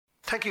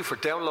Thank you for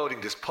downloading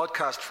this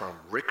podcast from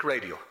Rick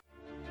Radio.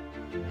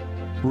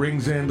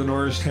 Ringsend and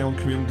Irishtown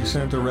Community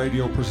Centre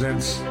Radio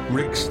presents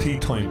Rick's Tea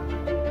Time.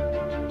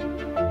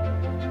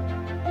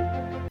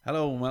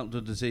 Hello and welcome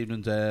to this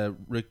evening's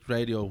Rick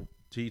Radio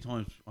Tea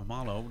Time. I'm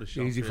all over the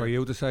shop. Easy here. for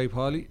you to say,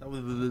 Paulie.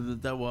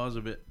 That was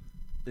a bit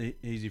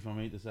easy for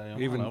me to say.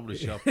 I'm all over the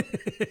shop. Do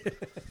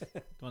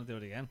you want to do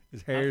it again?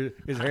 His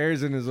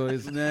hair's in his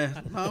eyes.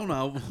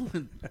 No.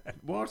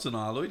 Worse than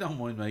all, I don't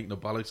mind making the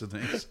bollocks of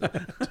things.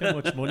 Too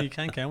much money,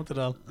 can't count it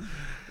all.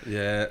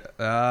 Yeah.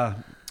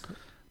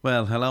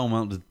 Well, hello and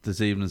welcome to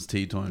this evening's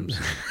Tea Times.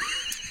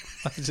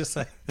 What did you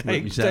say?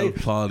 With myself,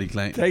 Paulie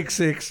Clayton. Take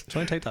 6.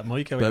 Try and take that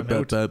mic out of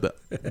your mouth.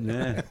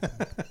 Yeah.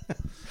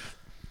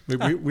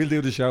 We'll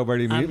do the show,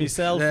 Barry. And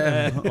myself.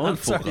 I'll I'm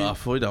fuck sorry.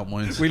 off. I don't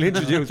mind. We'll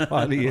introduce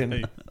Paulie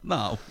in.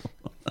 No.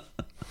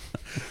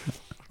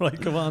 Right,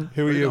 come on.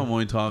 Who are I you? don't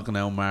mind talking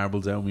out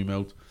marbles out my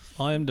mouth.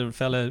 I'm the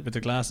fella with the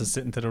glasses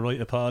sitting to the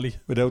right of Paulie.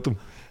 Without them.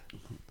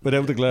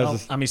 Without the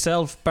glasses. And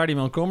myself, Barry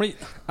Montgomery.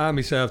 And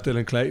myself,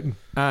 Dylan Clayton.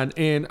 And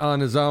in on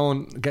his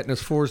own, getting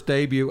his first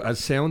debut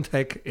as sound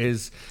tech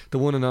is the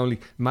one and only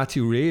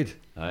Matthew Reid.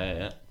 Oh,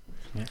 yeah.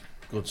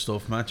 Good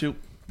stuff, Matthew.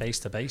 Base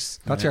to base.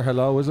 That's your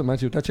hello, is it,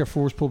 Matthew? That's your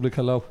first public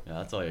hello. Yeah,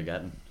 that's all you're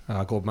getting.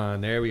 Ah, good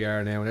man. There we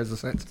are now. There's the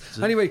sense.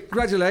 Anyway,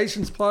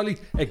 congratulations, Paulie,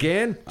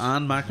 again.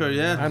 And Macker,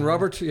 yeah. And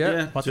Robert,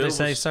 yeah. What did I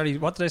say? Sorry,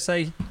 what did I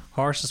say?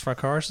 Horses for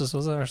courses,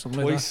 was it? Or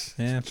something Twice.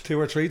 like that? Yeah. 2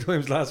 or 3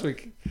 times last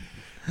week.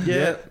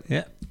 Yeah.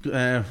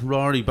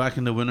 Rory back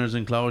in the winners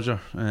enclosure.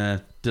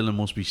 Dylan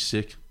must be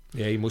sick.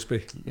 Yeah, he must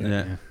be.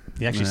 Yeah.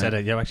 He actually said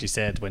it. You actually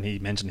said when he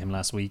mentioned him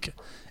last week,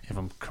 if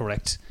I'm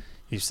correct,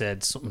 you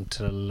said something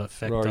to the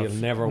effect Rory of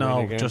will never no,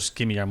 win again. Just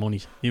give me your money.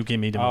 You give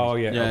me the Oh,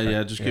 money. yeah.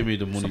 Okay. Just give me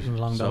the money. Something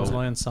along those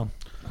lines. So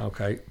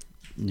Okay.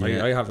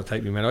 Yeah. I have to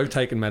take my medicine. I've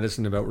taken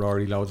medicine about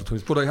Rory loads of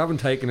times, but I haven't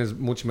taken as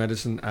much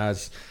medicine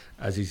as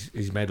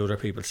he's made other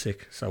people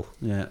sick. So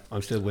Yeah.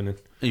 I'm still winning.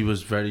 He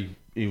was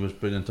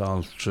brilliant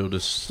all through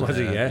this. Was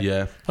he?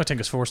 Yeah. I think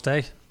his first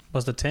day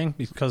was the thing,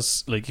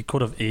 because like it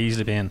could have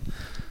easily been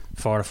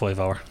 4 or 5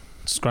 hour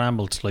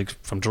scrambled, like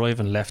from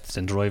driving left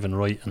and driving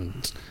right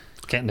and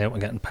getting out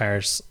and getting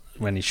pairs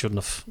when he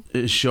shouldn't have.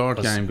 His short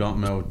Was game got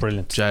him out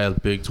brilliant. jail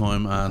big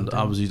time, and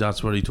obviously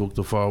that's where he took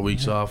the 4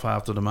 weeks off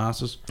after the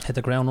Masters. Hit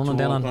the ground running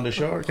To down work on the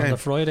short on game. the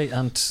Friday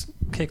and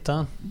kicked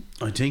on.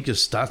 I think his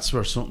stats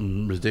were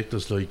something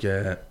ridiculous, like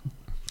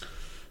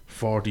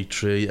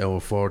 43 out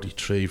of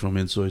 43 from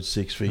inside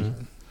 6 feet.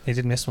 He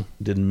didn't miss one.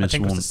 Didn't I miss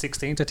think one. it was the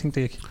 16th. I think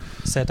they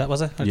said that,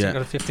 was it? I Yeah. think it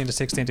was 15 to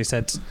 16th. He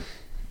said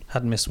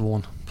hadn't missed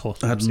one putt.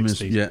 from Hadn't 6 missed,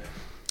 feet. yeah.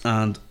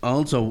 And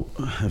also,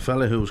 a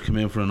fella who's come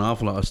in for an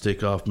awful lot of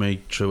stick off me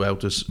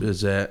throughout this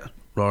is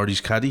Rory's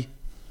caddy.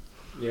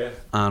 Yeah.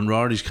 And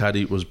Rory's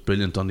caddy was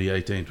brilliant on the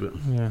 18th with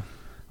him. Yeah,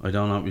 I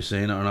don't know if you've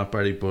seen it or not,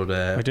 Barry, but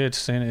I did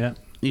seen it. Yeah,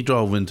 he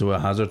drove into a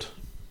hazard.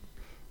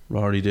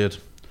 Rory did.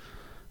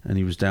 And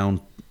he was down.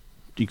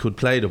 He could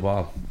play the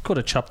ball. could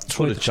have Could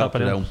tried have to chop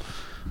it out.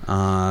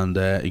 And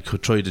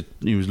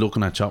he was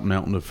looking at chopping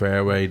out on the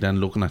fairway, then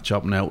looking at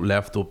chopping out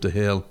left up the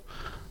hill.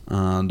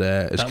 And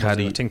his That was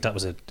caddy it. I think that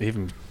was it.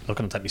 Even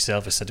looking at that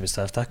myself, I said to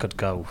myself, that could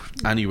go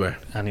anywhere.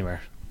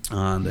 anywhere.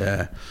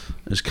 And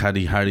his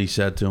caddy Harry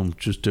said to him,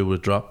 just do a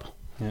drop,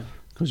 Yeah,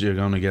 because you're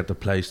going to get to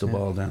place the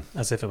ball down.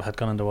 as if it had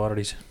gone in the water.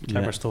 These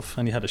clever Yeah. stuff,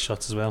 and he had the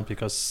shots as well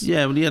because.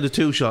 Yeah, but he had a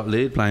 2-shot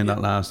lead playing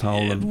that last hole.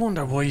 I And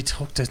wonder why he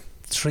took the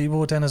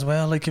 3-wood then as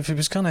well. Like if he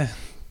was gonna,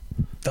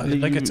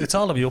 like it's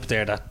all of you up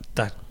there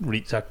that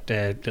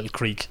little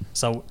creek.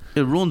 So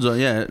it runs on,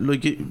 yeah.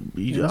 Like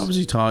he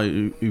obviously thought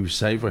he was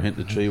safer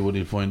hitting the tree, would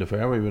he find the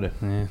fairway with it?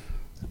 yeah,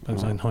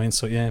 in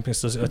hindsight, yeah.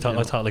 Because I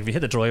thought like if you hit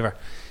the driver,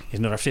 he's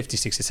another 50,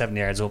 60, 70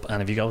 yards up,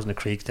 and if he goes in the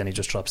creek, then he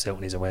just drops out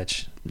and he's a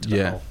wedge. To the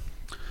Yeah. hole.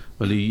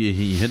 Well,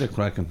 he hit a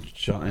cracking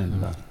shot in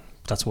that.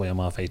 That's why I'm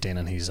off 18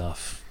 and he's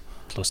off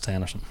plus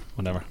 10 or something,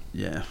 whatever.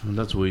 Yeah, and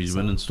that's why he's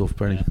winning stuff,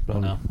 Barry.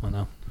 Yeah, I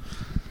know.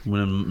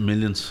 Winning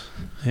millions.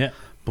 Yeah.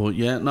 But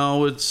yeah,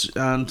 no,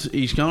 and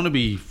he's going to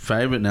be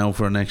favourite now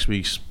for next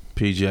week's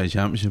PGA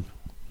Championship.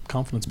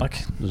 Confidence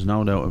back. There's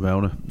no doubt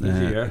about it.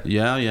 Is he,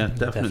 Yeah,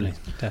 definitely.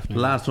 Definitely. The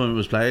last time it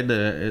was played,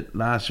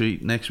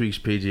 next week's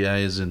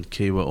PGA is in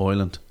Kiwa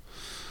Island.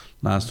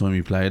 Last time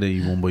he played it,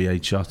 he won by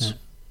 8 shots.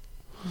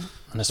 Yeah.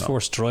 And his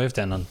first drive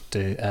then on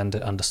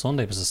the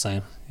Sunday was the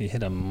same. He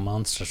hit a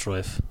monster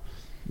drive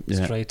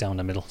straight down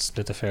the middle,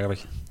 split the fairway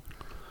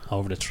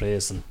over the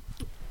trees, and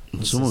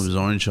Some of his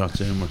orange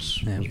shots in was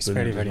it's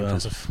very, brilliant very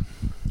as well. impressive.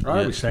 I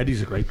always said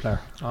he's a great player.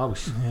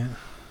 Always. Yeah.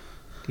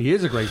 He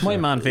is a great My player.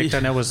 man Victor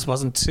now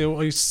wasn't too.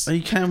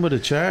 He came with a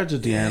charge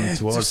at the end,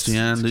 towards the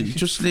end. He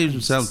just leaves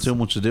himself too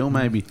much to do,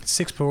 maybe.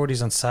 6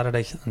 birdies on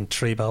Saturday and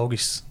 3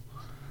 bogeys.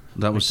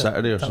 That was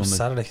Saturday or That something. was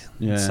Saturday.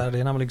 Yeah.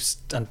 Saturday, and I'm like,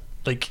 and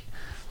like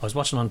I was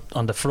watching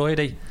on the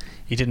Friday.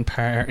 He didn't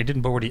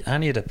birdie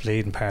any of the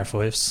bleeding par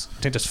 5s.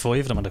 I think there's 5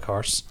 of them on the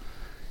course.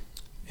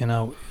 You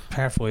know,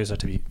 par 5s are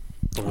to be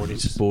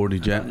birdies.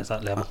 Birdied, yeah. At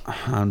that level.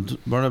 And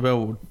what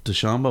about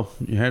DeChambeau?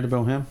 You heard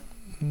about him?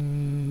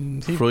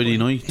 He Friday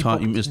night, he thought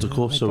he booked- missed the yeah,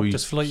 cut, he so booked he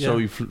his flight, so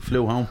yeah. he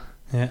flew home.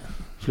 Yeah.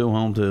 Flew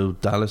home to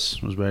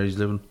Dallas, was where he's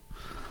living,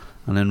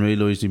 and then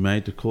realised he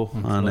made the cut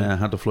and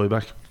had to fly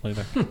back.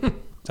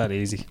 That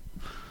easy.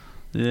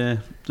 Yeah,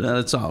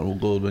 it's all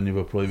good when you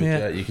have a private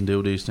jet. You can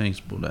do these things,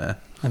 but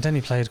and then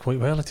he played quite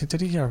well. I think,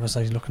 did he, or was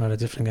I looking at a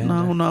different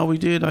game? No, we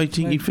did. I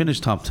think he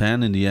finished top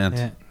 10 in the end.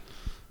 Yeah.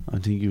 I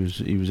think he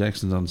was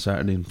excellent on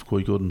Saturday and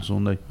quite good on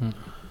Sunday.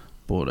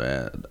 But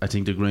I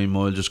think the Green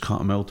Mile just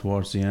caught him out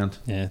towards the end.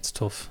 Yeah, it's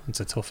tough.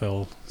 It's a tough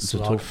old slog. It's a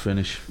tough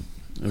finish.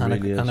 It and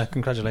really is.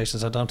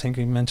 Congratulations. I don't think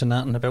we mentioned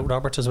that about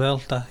Robert as well,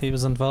 that he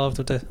was involved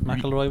with the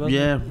McIlroy, wasn't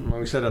Yeah.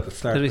 Well, we said at the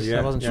start. Did he?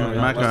 I wasn't sure.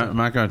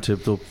 Macar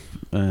tipped up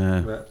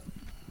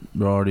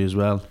Rory as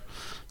well.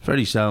 It's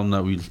very seldom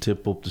that we'll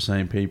tip up the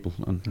same people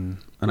and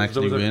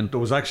actually win. There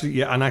was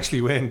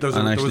actually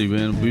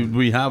win.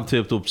 We have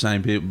tipped up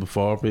same people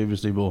before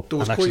previously, but there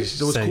was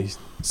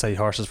say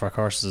horses for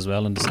courses as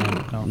well in the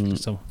same.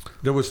 So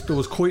there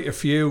was quite a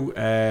few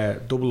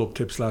double up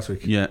tips last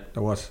week. Yeah,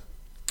 there was,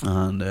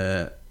 and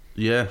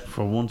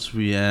for once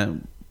we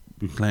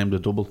claimed a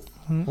double.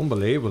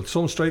 Unbelievable.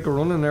 Some striker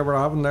running there we're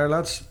having there,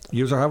 lads.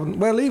 Yous are having.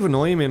 Well, even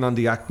I'm in on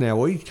the act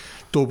now. I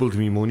doubled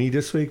me money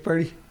this week,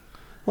 Barry.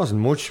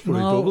 Wasn't much, but I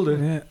doubled it.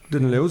 Yeah.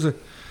 Didn't lose it.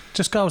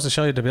 Just goes to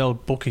show you the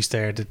old bookies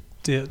there.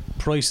 The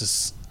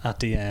prices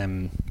at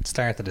the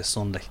start of this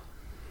Sunday.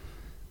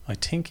 I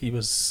think he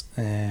was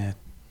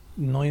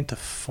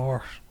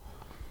 9-4,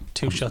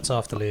 2 shots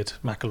off the lead.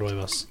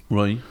 McIlroy was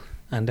right,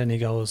 and then he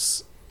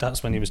goes.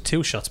 That's when he was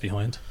 2 shots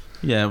behind.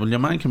 Yeah, well, your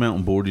man came out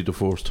and birdied the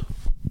first.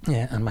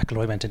 Yeah, and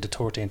McIlroy went into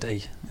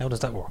 13-8. How does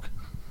that work?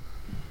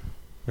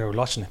 We were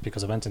watching it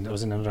because I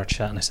was in another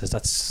chat and I says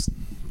that's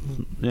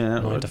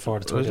 9-4 to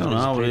 13. I don't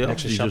know. An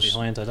extra shot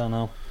behind. I don't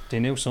know. They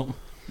knew something.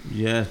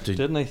 Yeah,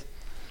 didn't they?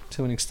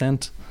 To an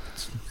extent.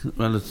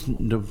 Well,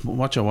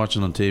 what you're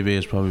watching on TV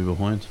is probably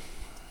behind.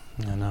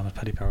 Yeah, no, but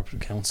Paddy Power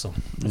counts, so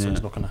that's why I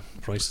was looking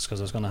at prices because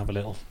I was going to have a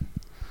little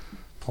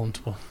punt.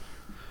 But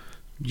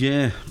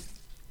yeah,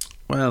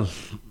 well,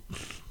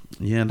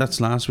 yeah, that's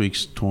last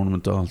week's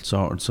tournament all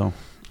sorted. So.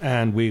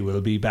 And we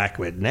will be back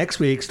with next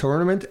week's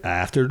tournament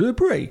after the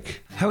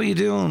break. How are you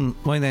doing?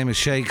 My name is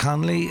Shay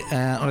Connolly.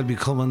 I'll be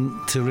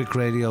coming to Rick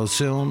Radio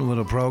soon with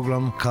a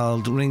programme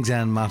called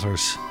Ringsend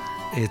Matters.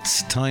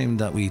 It's time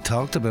that we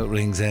talked about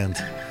Ringsend.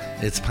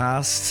 It's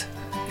past,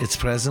 it's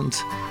present,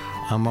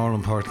 and more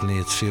importantly,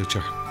 it's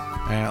future.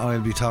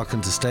 I'll be talking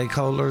to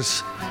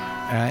stakeholders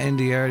in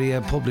the area,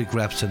 public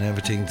reps and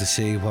everything, to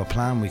see what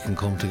plan we can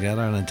come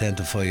together and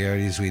identify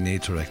areas we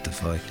need to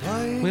rectify.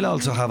 We'll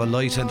also have a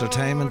light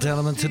entertainment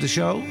element to the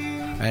show.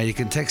 You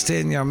can text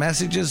in your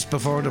messages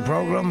before the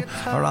programme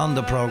or on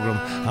the programme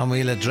and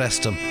we'll address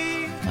them.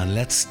 And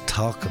let's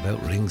talk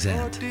about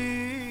Ringsend.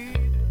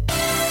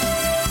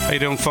 How you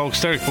doing,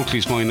 folks? Derek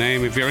Buckley's my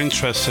name. If you're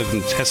interested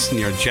in testing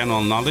your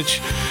general knowledge,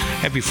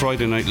 every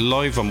Friday night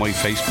live on my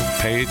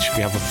Facebook page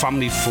we have a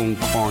family fun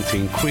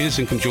quarantine quiz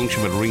in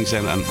conjunction with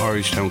Ringsend and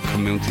Irishtown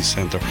Community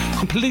Centre,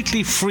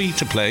 completely free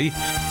to play.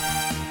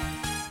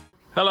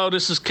 Hello,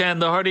 this is Ken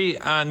Doherty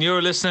and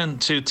you're listening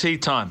to Tea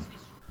Time.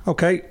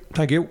 Okay,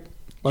 thank you.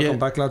 Welcome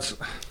back, lads.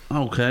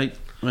 Okay,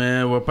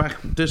 we're back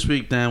this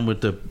week then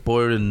with the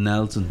Byron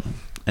Nelson,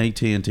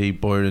 AT&T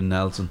Byron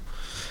Nelson.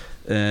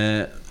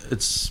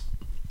 It's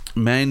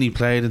mainly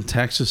played in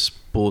Texas,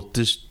 but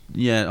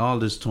all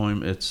this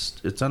time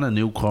it's on a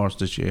new course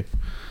this year.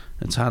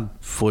 It's had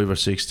 5 or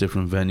 6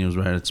 different venues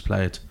where it's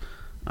played,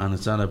 and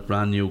it's on a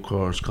brand new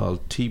course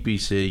called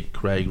TPC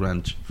Craig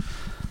Ranch.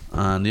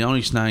 And the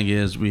only snag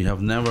is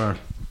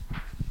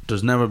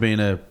there's never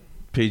been a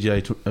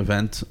PGA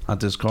event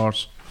at this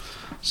course,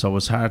 so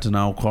it's hard to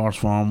know course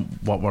form,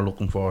 what we're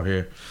looking for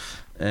here.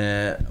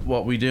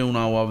 What we do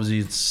know, obviously,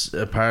 it's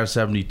a par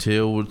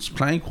 72. It's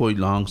playing quite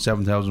long,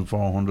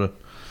 7,400.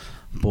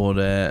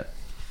 But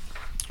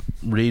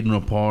reading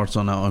reports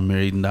on it, I'm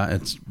reading that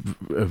it's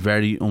a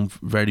very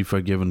very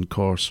forgiving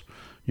course.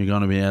 You're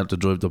going to be able to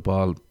drive the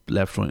ball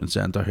left, right and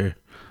centre here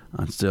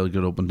and still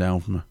get up and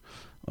down from it.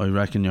 I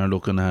reckon you're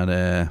looking at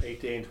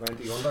 18,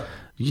 20 under.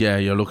 Yeah,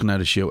 you're looking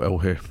at a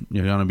shootout here.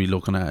 You're going to be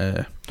looking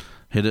at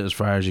hit it as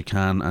far as you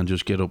can and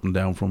just get up and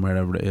down from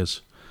wherever it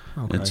is.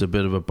 Okay. It's a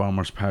bit of a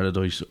bomber's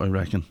paradise, I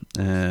reckon.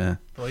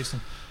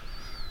 Bryson.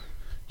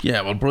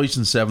 Yeah, well,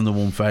 Bryson's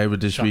 7-1 favourite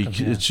this week.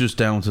 Yeah. It's just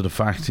down to the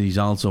fact he's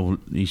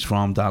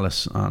from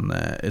Dallas, and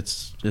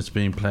it's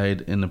being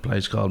played in a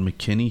place called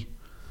McKinney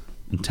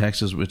in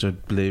Texas, which I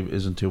believe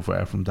isn't too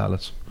far from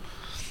Dallas.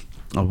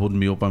 I wouldn't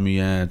be up on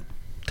my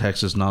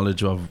Texas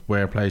knowledge of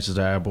where places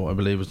are, but I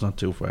believe it's not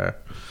too far.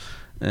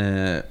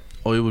 I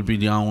would be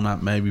down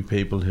at maybe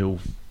people who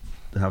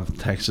have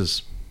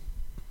Texas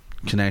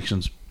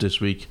connections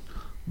this week,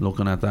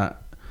 looking at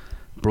that.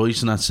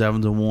 Bryson at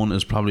 7-1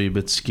 is probably a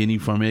bit skinny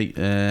for me,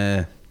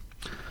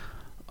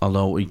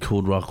 although he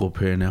could rock up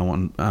here now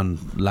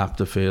and lap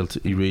the field.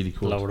 He really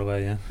could. Lower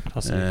away, yeah.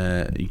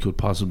 Possibly. He could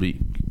possibly,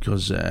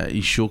 because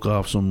he shook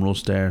off some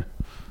rust there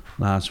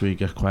last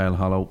week at Quail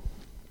Hollow,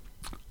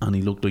 and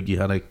he looked like he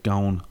had it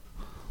going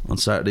on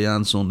Saturday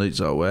and Sunday,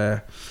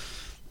 so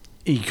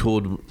he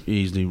could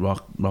easily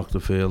rock the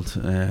field.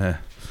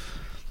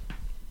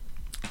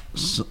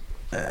 So,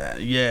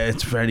 yeah,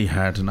 it's very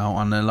hard to know,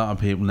 and a lot of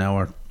people now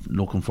are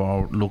looking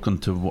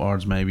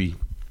towards maybe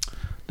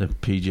the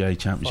PGA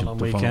Championship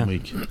the following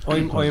week.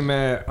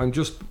 I'm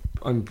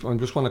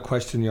just want to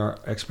question your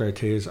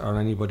expertise, or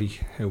anybody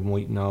who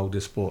might know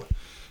this, but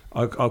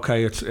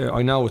okay,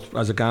 I know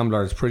as a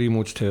gambler it's pretty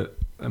much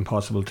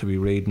impossible to be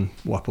reading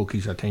what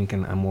bookies are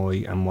thinking and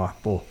why and what,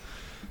 but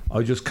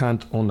I just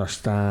can't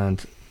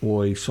understand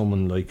why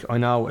someone like, I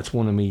know it's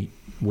one of me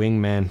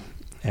wingmen,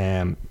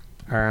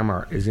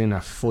 Armour is in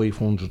at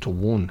 500 to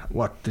 1.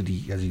 What has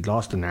he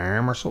lost an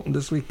arm or something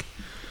this week?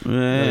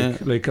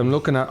 Like I'm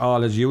looking at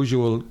all his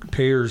usual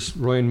peers.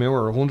 Ryan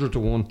Moore 100 to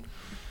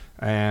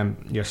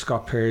 1. Your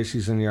Scott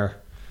Piercy's and your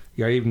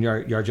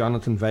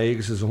Jonathan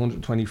Vegas is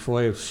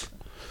 125s.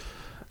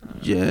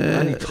 Yeah.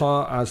 Any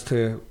thought as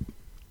to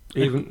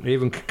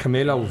even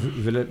Camilo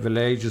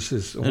Villages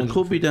is 100? It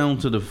could be down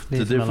to the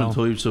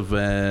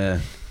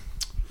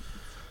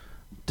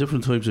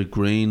different types of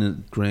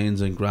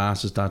grains and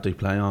grasses that they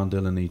play on,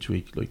 Dylan, each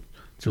week. Like,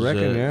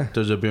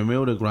 there's a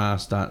Bermuda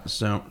grass that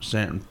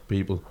certain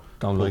people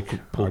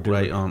don't put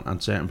great on,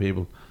 and certain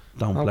people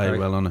don't play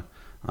well on it.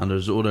 And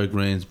there's other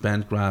grains,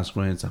 bent grass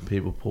grains, that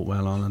people put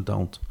well on and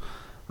don't,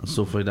 and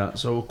stuff like that.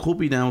 So it could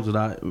be down to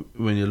that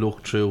when you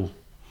look through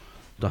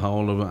the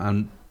whole of it,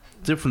 and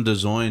different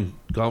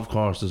golf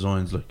course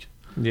designs. Like,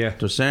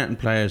 there's certain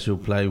players who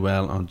play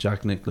well on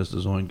Jack Nicklaus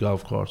design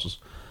golf courses,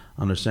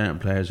 and there's certain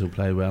players who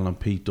play well on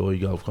Pete Dye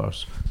golf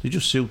course. They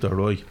just suit their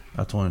eye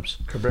at times.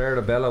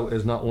 Cabrera Bello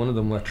is not one of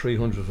them with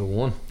 300 to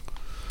 1.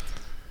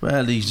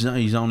 Well, he's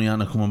only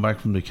on coming back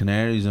from the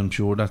Canaries. I'm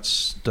sure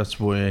that's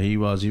where he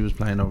was. He was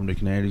playing over in the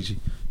Canaries.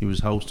 He was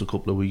host a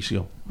couple of weeks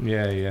ago.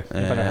 Yeah.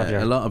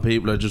 A lot of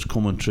people are just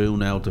coming through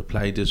now to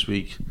play this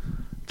week.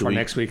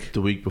 Next week,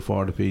 the week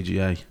before the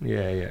PGA.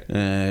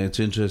 Yeah. It's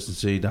interesting to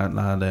see that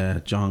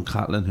lad John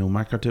Catlin, who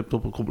Macker tipped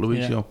up a couple of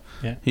weeks ago.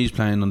 Yeah. He's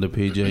playing on the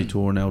PGA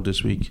Tour now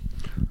this week.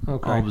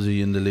 Okay.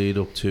 Obviously in the lead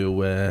up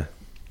to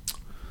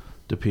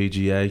the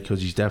PGA,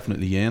 because he's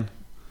definitely in.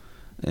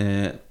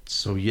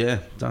 So yeah,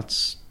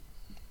 that's.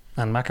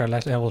 And Macker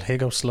let old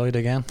Higo slide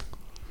again.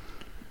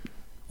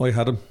 I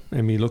had him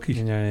in me lucky.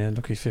 Yeah,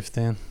 lucky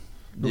 15.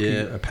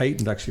 A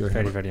patent actually.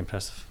 Very, very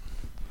impressive.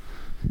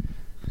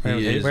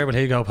 Where would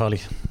he go,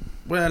 Polly?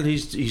 Well,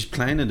 he's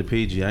playing in the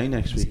PGA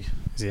next week,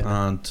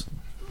 and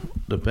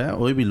the bet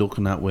I'd be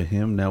looking at with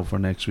him now for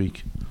next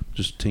week,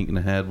 just thinking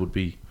ahead, would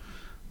be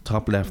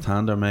top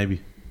left-hander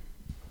maybe.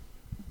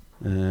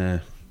 You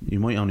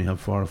might only have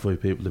 4 or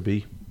 5 people to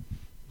beat.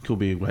 Could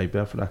be a great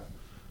bet for that.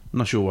 I'm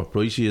not sure what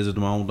price he is at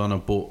the moment on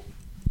it, but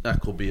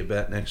that could be a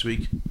bet next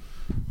week.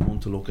 One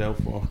to look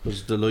out for,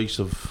 because the likes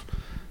of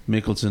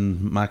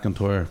Mickelson,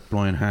 McIntyre,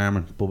 Brian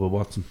Harman, Bubba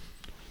Watson,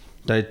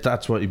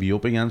 that's what he'd be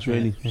up against,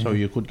 really. Yeah. So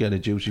you could get a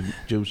juicy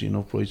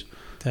enough price.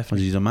 Definitely.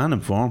 Because he's a man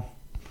in form.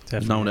 Definitely.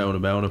 There's no doubt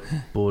about it.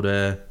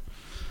 But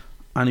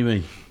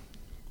anyway,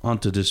 on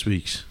to this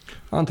week's.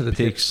 On to the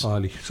picks,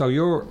 Ollie. So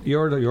you're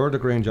the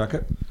green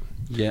jacket.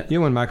 Yeah.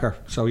 You and Macker.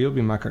 So you'll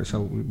be Macker.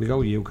 So we go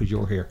with you because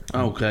you're here.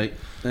 Okay.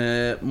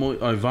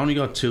 I've only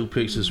got 2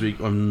 picks this week.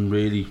 I'm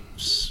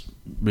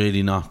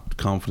really not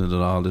confident at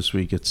all this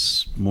week.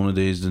 It's one of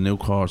these. The new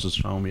course is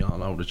throwing me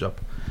all over the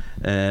shop.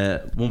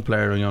 One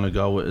player I'm going to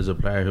go with is a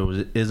player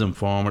who is in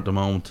form at the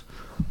moment,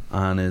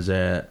 and is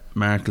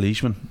Mark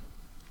Leishman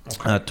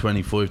at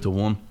 25 to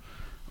 1.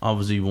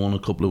 Obviously won a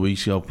couple of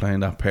weeks ago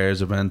playing that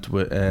pairs event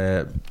with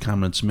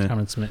Cameron Smith.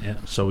 Yeah.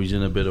 So he's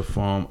in a bit of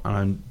form,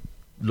 and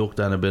I looked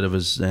at a bit of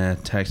his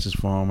Texas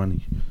form,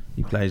 and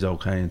he plays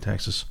okay in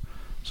Texas.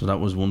 So that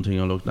was one thing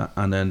I looked at.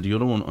 And then the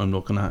other one I'm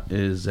looking at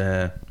is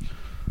this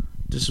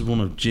is one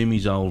of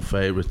Jimmy's old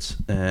favourites,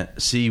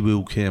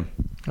 Siwoo Kim.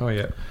 Oh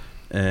yeah.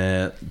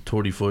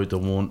 35 to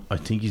 1. I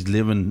think he's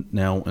living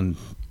now in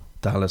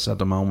Dallas at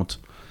the moment,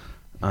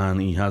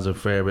 and he has a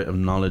fair bit of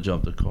knowledge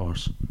of the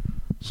course.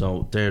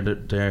 So they're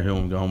who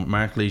I'm going.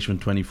 Mark Leishman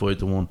 25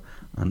 to 1,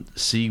 and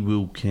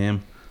Siwoo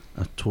Kim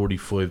at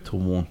 35 to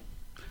 1.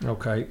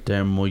 Okay.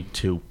 They're my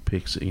 2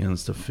 picks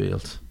against the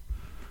field.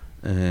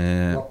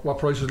 What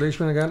price is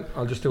Leishman again?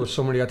 I'll just do a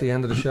summary at the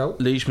end of the show.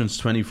 Leishman's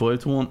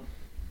 25 to 1,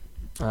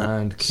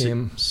 and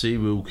Kim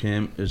Siwoo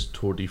Kim is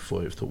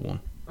 35 to 1.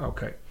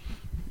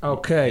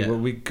 Okay, yeah. Well,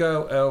 we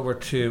go over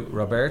to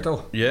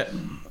Roberto. Yeah.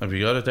 Have you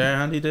got it there,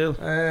 handy, Dale?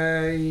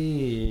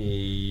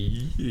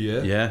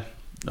 Yeah. Yeah.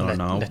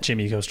 Let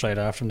Jimmy go straight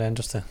after him then,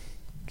 just to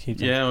keep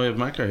them. Yeah, we have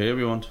Macker here if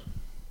you want.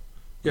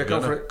 Yeah,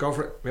 go for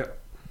it. Yeah.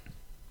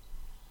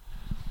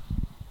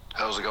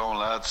 How's it going,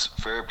 lads?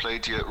 Fair play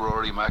to you,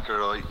 Rory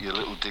McIlroy, you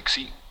little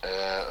Dixie.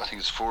 I think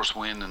it's first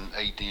win in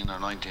 18 or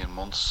 19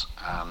 months,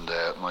 and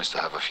nice to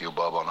have a few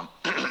bob on him.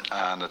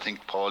 And I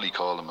think Paulie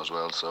called him as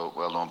well, so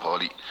well done,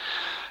 Paulie.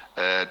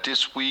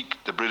 This week,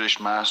 the British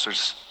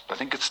Masters, I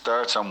think it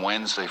starts on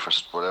Wednesday for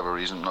whatever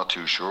reason, not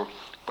too sure,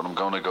 but I'm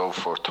going to go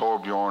for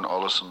Torbjorn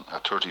Olesen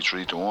at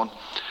 33 to 1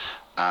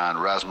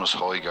 and Rasmus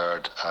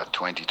Højgaard at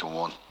 20 to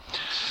 1.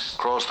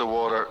 Across the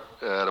water,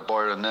 the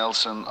Byron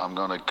Nelson, I'm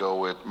going to go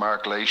with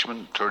Mark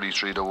Leishman,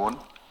 33 to 1.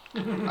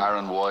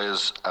 Aaron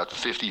Wise at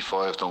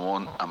 55 to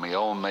 1, and my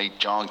own mate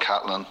John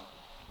Catlin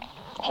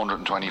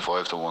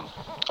 125 to 1.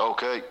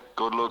 Okay,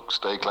 good luck,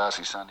 stay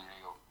classy, San Diego.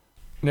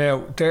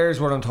 Now, there's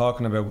what I'm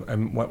talking about,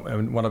 and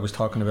what I was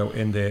talking about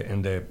in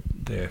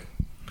the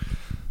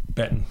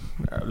betting.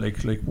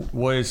 Like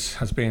Wise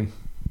has been,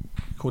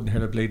 couldn't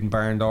hit a bleeding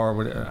barn door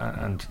with it,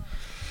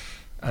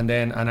 and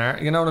then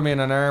you know what I mean.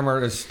 An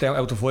Armour is down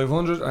out to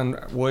 500,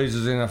 and Wise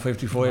is in at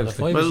 55. Well, if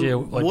I was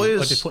you,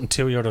 I'd be putting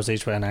 €2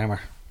 each way an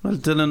Armour. Well,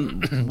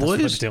 Dylan,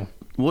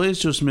 Wise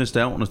just missed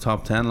out on the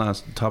top 10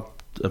 place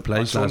on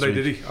last Sunday, week.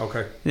 did he?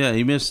 Okay. Yeah,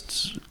 he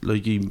missed.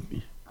 Like he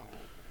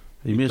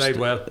missed. Played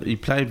well. He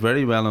played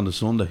very well on the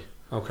Sunday.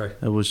 Okay.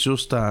 It was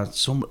just that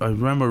I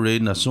remember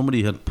reading that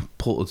somebody had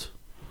putted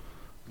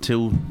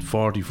 2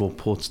 40-foot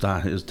putts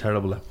that is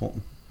terrible at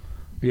putting.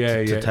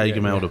 To take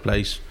him out of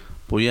place.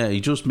 But yeah, he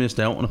just missed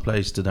out on a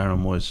place to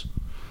Darren Wise.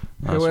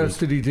 Who else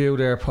did he do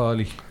there,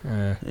 Paulie?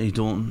 He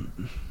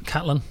done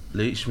Catlin,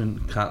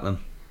 Leishman, Catlin.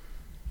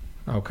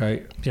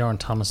 Okay. Bjorn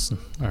Thomason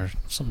or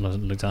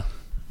something like that.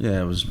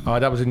 Yeah, it was. Oh,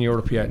 that was in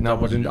Europe, yeah. No,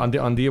 but on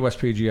the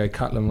USPGA,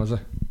 Catlin, was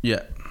it?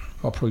 Yeah.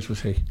 What price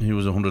was he? He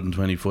was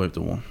 125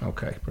 to 1.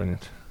 Okay,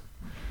 brilliant.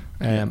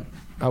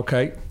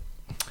 Okay.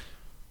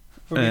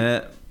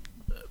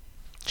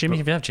 Jimmy,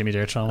 if you have Jimmy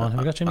there, throw on. Have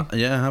you got Jimmy?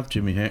 Yeah, I have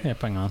Jimmy here. Yeah,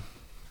 bang on.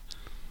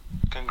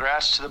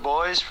 Congrats to the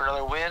boys for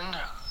another win.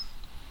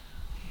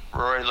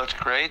 Rory looked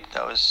great.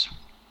 That was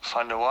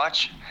fun to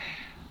watch.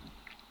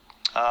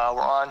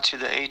 We're on to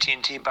the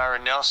AT&T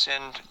Byron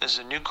Nelson. This is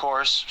a new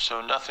course,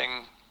 so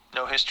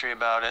no history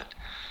about it.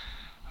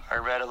 I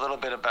read a little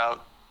bit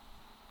about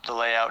the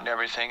layout and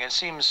everything. It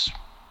seems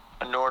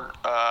a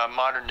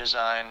modern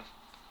design,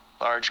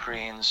 large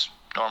greens,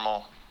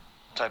 normal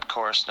type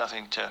course,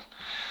 nothing to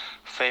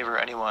favor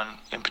anyone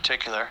in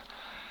particular.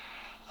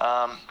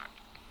 I'm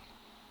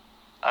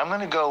going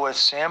to go with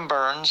Sam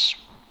Burns,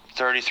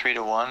 33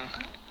 to 1.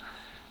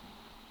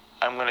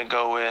 I'm going to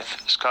go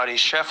with Scotty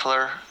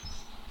Scheffler.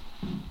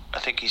 I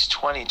think he's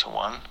 20 to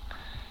 1.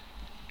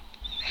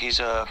 He's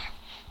a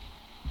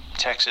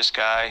Texas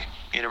guy,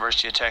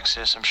 University of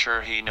Texas. I'm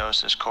sure he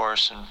knows this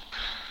course and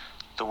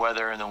the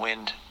weather and the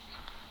wind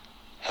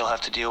he'll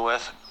have to deal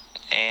with.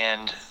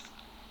 And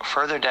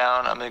further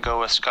down, I'm going to go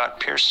with Scott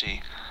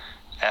Piercy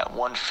at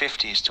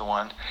 150s to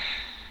 1.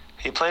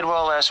 He played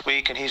well last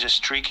week, and he's a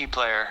streaky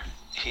player.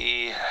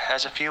 He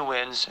has a few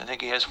wins. I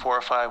think he has 4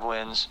 or 5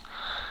 wins.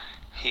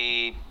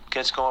 He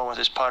gets going with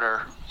his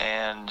putter,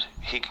 and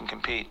he can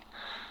compete.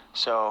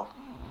 So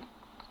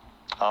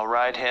I'll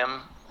ride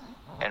him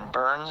and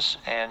Burns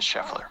and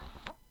Scheffler.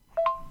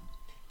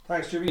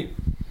 Thanks, Jimmy.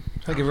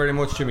 Thank you very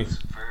much, Jimmy.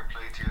 Fair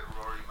play to you,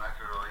 Rory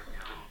McIlroy, you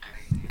little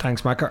ditty.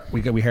 Thanks, Macker.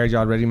 We heard you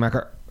already,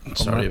 Macker.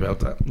 Sorry about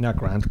that. Not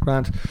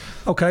grand.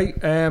 Okay,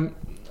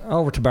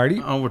 over to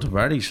Barry.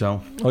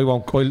 So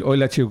I'll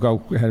let you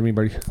go ahead of me,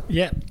 Barry.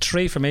 Yeah,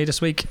 3 for me this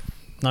week.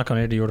 Not going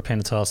to hear the European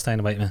at all. Staying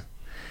away,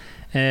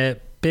 man.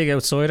 Big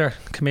outsider,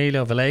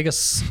 Camilo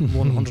Villegas,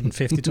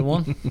 150 to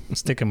 1.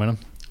 Sticking with him.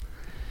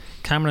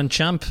 Cameron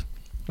Champ,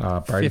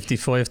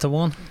 55 to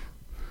 1.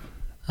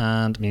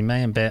 And my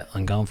main bet,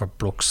 I'm going for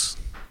Brooks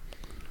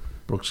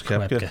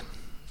Koepka.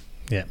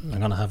 Yeah, I'm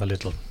going to have a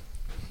little.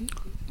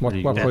 What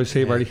price is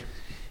he, Barry?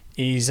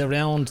 He's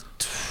around.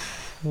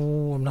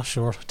 I'm not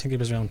sure. I think he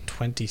was around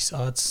 20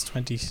 odds.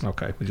 20.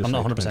 Okay, I'm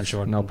not 100%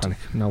 sure. No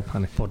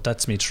panic. But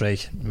that's me 3.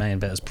 Main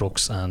bet is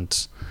Brooks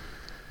and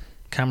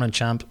Cameron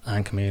Champ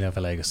and Camilo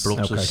Villegas.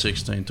 Brooks is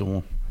 16 to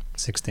 1.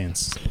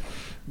 16s.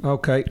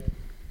 Okay.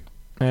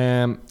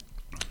 And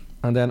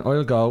then I'm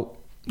gonna go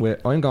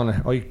with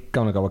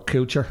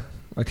Kuchar.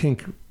 I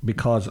think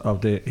because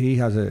of he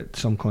has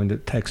some kind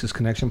of Texas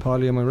connection,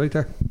 Paulie. Am I right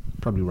there?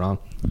 Probably wrong.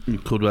 You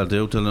could well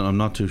do, Dylan. I'm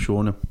not too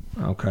sure now.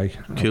 Okay.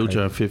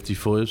 Kuchar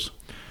 55s.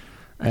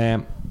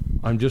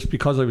 I'm just,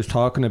 because I was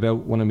talking about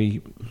one of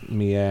me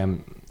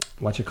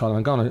what you call it,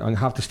 I'm gonna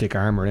have to stick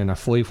Armour in at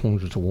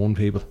 500 to 1,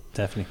 people.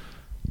 Definitely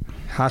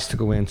has to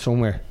go in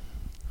somewhere.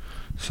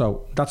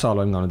 So that's all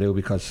I'm gonna do,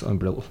 because I'm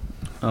brutal.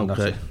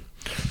 Okay.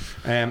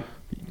 And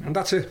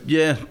that's it.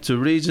 Yeah, the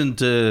reason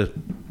the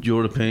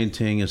European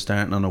thing is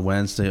starting on a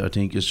Wednesday, I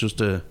think, is just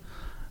to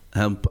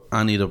help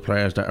any of the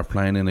players that are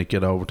playing in it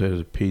get over to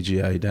the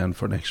PGA then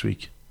for next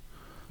week.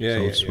 So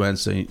it's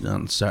Wednesday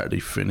and Saturday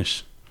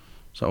finish.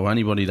 So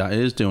anybody that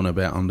is doing a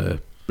bet on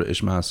the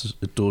British Masters,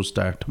 it does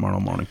start tomorrow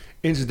morning.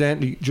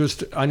 Incidentally,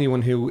 just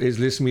anyone who is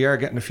listening, we are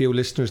getting a few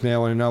listeners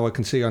now, and now I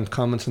can see on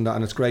comments and that,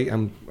 and it's great,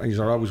 and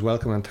you are always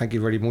welcome, and thank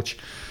you very much.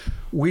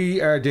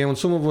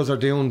 Some of us are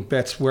doing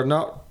bets.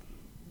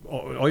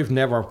 I've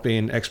never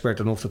been expert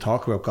enough to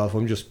talk about golf.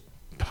 I'm just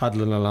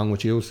paddling along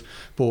with you,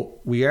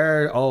 but we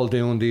are all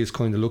doing these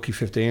kind of lucky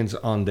 15s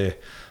on the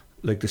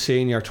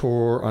senior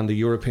tour, on the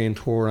European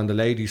tour, on the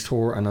ladies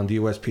tour, and on the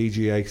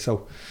USPGA.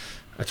 So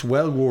it's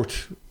well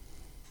worth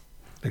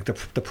the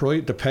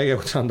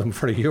payouts on them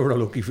for a euro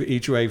lucky for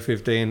each way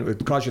 15.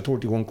 It costs you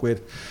 31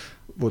 quid,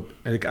 but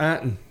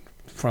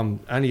from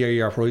any of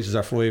your prices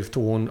are 5 to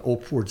 1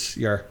 upwards,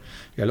 you're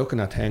looking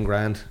at 10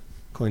 grand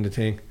kind of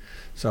thing.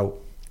 So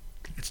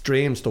it's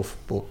dream stuff,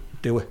 but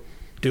Do it.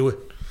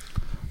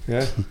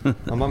 Yeah,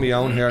 I'm on my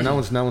own here. No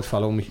one's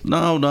following me.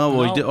 No.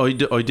 I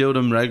do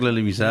them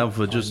regularly myself.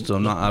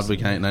 I'm not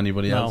advocating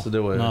anybody else to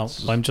do it. No,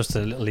 I'm just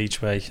a little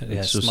each way.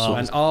 Yeah, just small.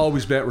 And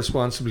always bet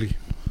responsibly.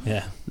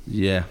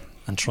 Yeah,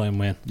 and try and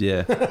win.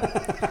 Yeah.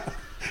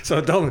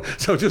 So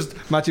just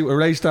Matthew,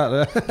 erase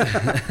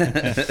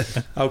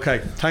that. Okay,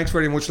 thanks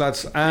very much,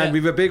 lads. And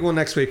we've a big one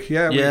next week.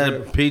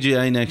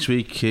 PGA next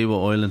week,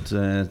 Kiwa Island,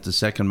 the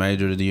second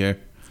major of the year.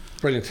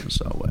 Brilliant.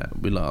 So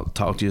we'll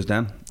talk to you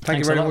then.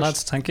 Thanks you very much,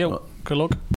 lads. Thank you. Good luck.